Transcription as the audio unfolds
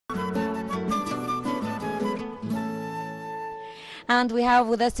And we have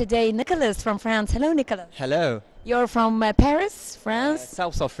with us today Nicholas from France. Hello, Nicholas. Hello. You're from Paris, France?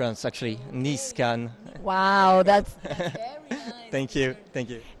 South of France, actually. Nice, Cannes. Wow, that's very nice. Thank you. Thank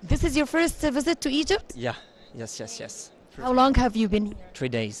you. This is your first visit to Egypt? Yeah. Yes. How long have you been here? 3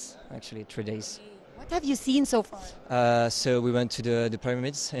 days, actually, 3 days. What have you seen so far? So we went to the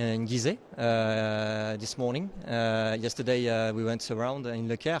pyramids in Gizeh this morning. Yesterday we went around in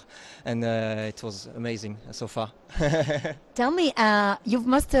Le Caire, and it was amazing so far. Tell me, you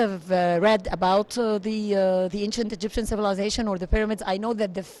must have read about the ancient Egyptian civilization or the pyramids. I know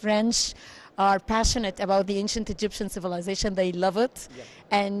that the French are passionate about the ancient Egyptian civilization. They love it,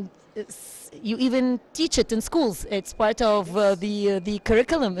 and you even teach it in schools. It's part of the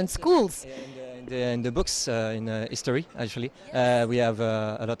curriculum in schools. In the books in history, actually, we have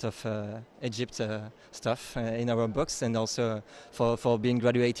a lot of Egypt stuff in our books, and also for being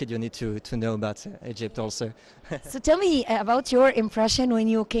graduated, you need to know about Egypt also. So tell me about your impression when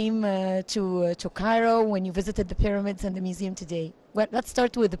you came to Cairo, when you visited the pyramids and the museum today. Well, let's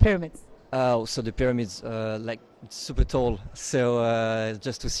start with the pyramids. So the pyramids, like super tall. So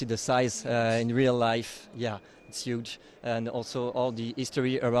just to see the size in real life, yeah, it's huge. And also all the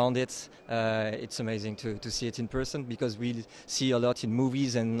history around it, it's amazing to see it in person, because we see a lot in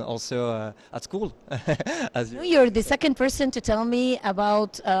movies and also at school. You're the second person to tell me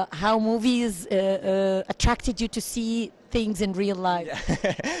about how movies attracted you to see things in real life.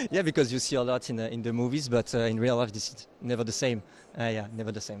 Yeah, because you see a lot in the movies, but in real life this is never the same.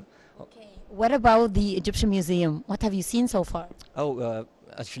 Never the same. Okay. What about the Egyptian Museum? What have you seen so far?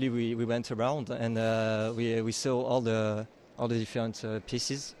 Actually, we went around and we saw all the different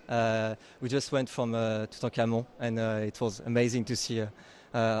pieces. We just went from Tutankhamun, and it was amazing to see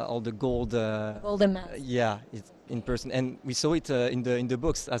all the gold. Golden mask. Yeah, in person, and we saw it in the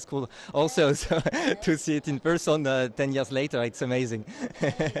books at school also. So to see it in person 10 years later, it's amazing.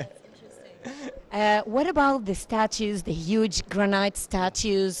 What about the statues, the huge granite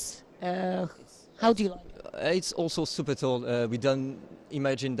statues? How do you like it? It's also super tall. We don't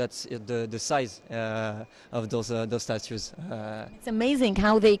imagine that the size of those statues. It's amazing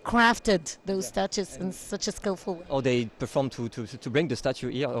how they crafted those statues in such a skillful way. Oh, they performed to bring the statue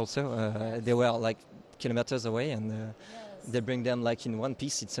here also. They were like kilometers away, and they bring them like in one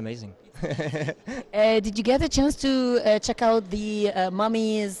piece. It's amazing. Did you get a chance to check out the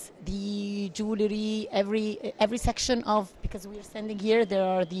mummies, the jewelry, every section of, because we are standing here, there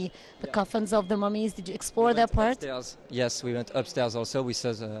are the coffins of the mummies. Did you explore that part? Upstairs. Yes, we went upstairs also. We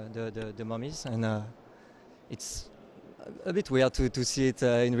saw the mummies, and it's a bit weird to see it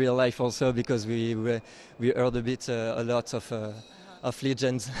in real life also, because we heard a lot of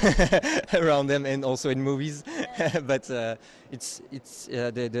legends around them, and also in movies. But the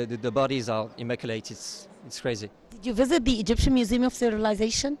bodies are immaculate. It's crazy. Did you visit the Egyptian Museum of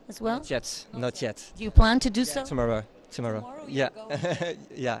Civilization as well? Not yet. Do you plan to do so? Tomorrow. Yeah.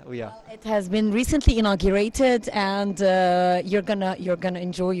 Yeah, we are. It has been recently inaugurated, and you're gonna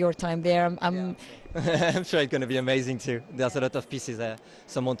enjoy your time there. I'm sure it's gonna be amazing too. There's a lot of pieces there.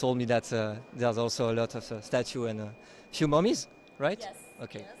 Someone told me that there's also a lot of statue and a few mummies, right? Yes.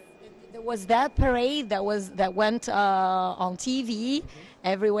 Okay. Yes. There was that parade that went on TV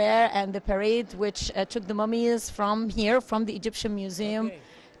everywhere, and the parade which took the mummies from here, from the Egyptian Museum,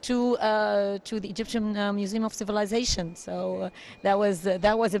 to the Egyptian Museum of Civilization. So that was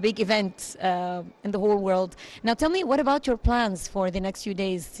a big event in the whole world. Now tell me, what about your plans for the next few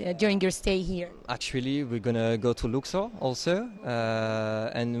days during your stay here? Actually, we're gonna go to Luxor also,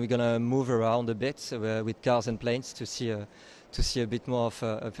 and we're gonna move around a bit with cars and planes to see a bit more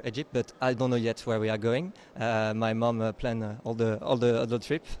of Egypt, but I don't know yet where we are going. My mom planned all the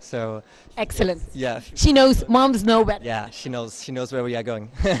trip, so excellent. Yeah, she knows. Moms know better. Yeah, she knows where we are going.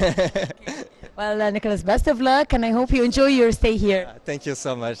 Well, Nicholas, best of luck, and I hope you enjoy your stay here. Thank you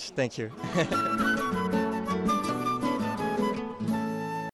so much. Thank you.